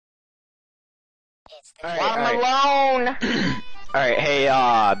I'm alone. Alright, hey,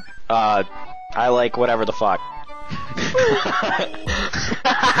 I like whatever the fuck.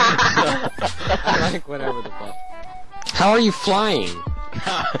 I like whatever the fuck. How are you flying?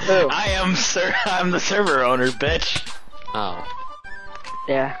 I'm the server owner, bitch. Oh.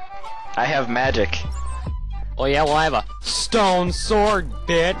 Yeah. I have magic. Oh yeah, well I have a stone sword,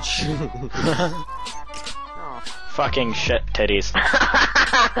 bitch. Fucking shit titties.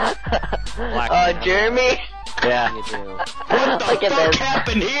 Jeremy? Yeah. You do. What the fuck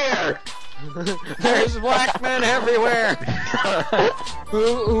happened here? There's black men everywhere.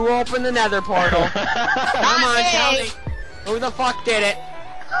 Who opened the nether portal? Come on, tell me. Who the fuck did it?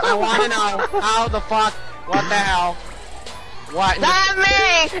 I wanna know. How the fuck? What the hell? What? Not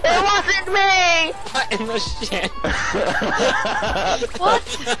me! It wasn't me! What in the shit? What?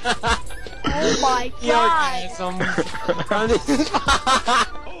 Oh my god! Oh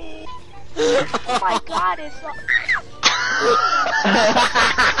my god, it's so...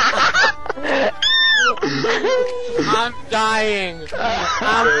 I'm dying.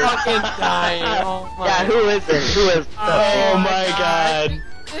 I'm fucking dying. Oh my. Yeah, who is it? Who is? Oh my god.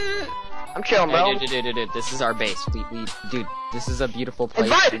 I'm chilling, bro. Hey, dude, this is our base. Dude, this is a beautiful place.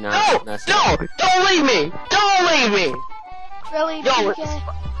 No! Don't leave me! Don't leave me! Really, Yo, PK?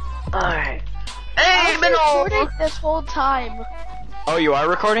 Alright. Hey, I've been recording this whole time. Oh, you are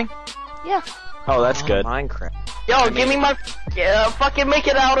recording? Yeah. Oh, that's good. Minecraft. Yo, give me my... fucking make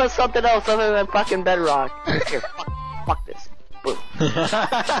it out of something else other than fucking bedrock. Here, fuck this. Boom.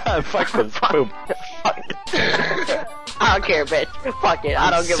 Fuck this. Boom. Fuck. I don't care, bitch. Fuck it. I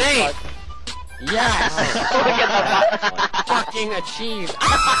don't give a fuck. Yes! Look at Fucking achieved.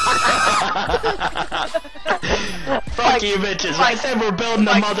 Fuck you bitches. I said we're building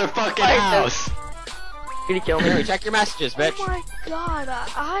a motherfucking house. Can you kill me? Here, check your messages, bitch. Oh my god,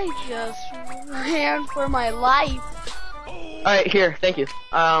 I just ran for my life. Alright, here, thank you.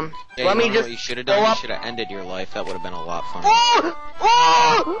 Yeah, let me just what you should have go done? You up. should have ended your life. That would have been a lot funnier.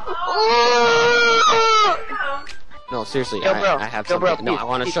 No, seriously, Yo, bro. I have Yo, something. bro, No, please, I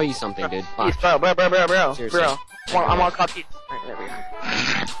want to please, show you something, dude. Please, Watch. bro. Seriously. I want coffee. Alright, there we go.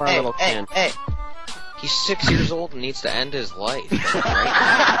 For a little can. Hey. He's 6 years old and needs to end his life.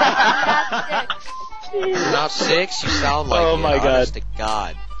 Right? You're not 6. You sound like Oh it. my god. Honest to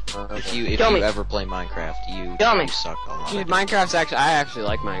God. If you ever play Minecraft, you suck a lot. Dude, Minecraft's actually, I actually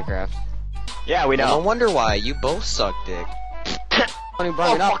like Minecraft. Yeah, we No know. wonder why. You both suck dick. Funny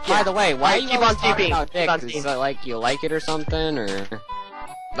brought it up. fuck yeah. By the way, why are you Keep always on talking TPing. about Keep on dicks? Is TPing. that like you like it or something, or?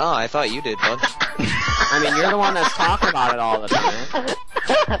 No, I thought you did, bud. I mean, you're the one that's talking about it all the time.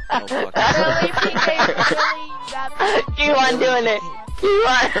 Oh, fuck. Really, PK, really, Keep on doing it. Keep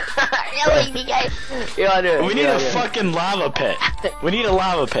on. Really, me guys. Keep on doing it. We need a fucking lava pit. We need a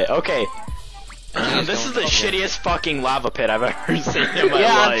lava pit. Okay. Jeez, This is don't the tell me. shittiest fucking lava pit I've ever seen in my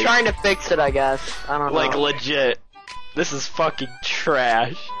Yeah, life. I'm trying to fix it, I guess. I don't know. Like, legit. This is fucking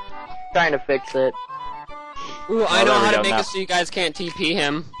trash. Trying to fix it. Ooh, I Oh, know there we how to go, make now. it so you guys can't TP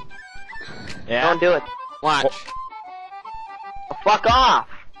him. Yeah? Don't do it. Watch. Fuck off.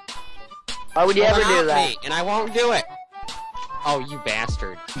 Why would you ever do that? Me, and I won't do it. Oh, you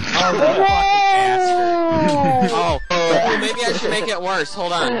bastard. Oh, you fucking bastard. Oh, ooh, maybe I should make it worse.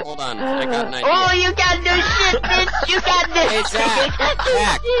 Hold on. I got an idea. Oh, you got no shit, bitch. You got no Hey,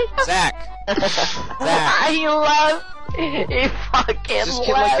 Zach. You love. You fucking Is this kid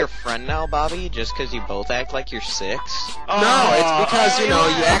love. like your friend now, Bobby? Just because you both act like you're 6? No, it's because, you know,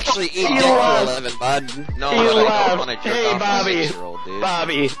 you actually eat dick for a living, bud. No, You but I love- don't want to jerk Hey, off Bobby. a 6-year-old, dude.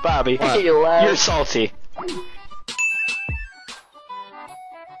 Bobby. You love. You're salty.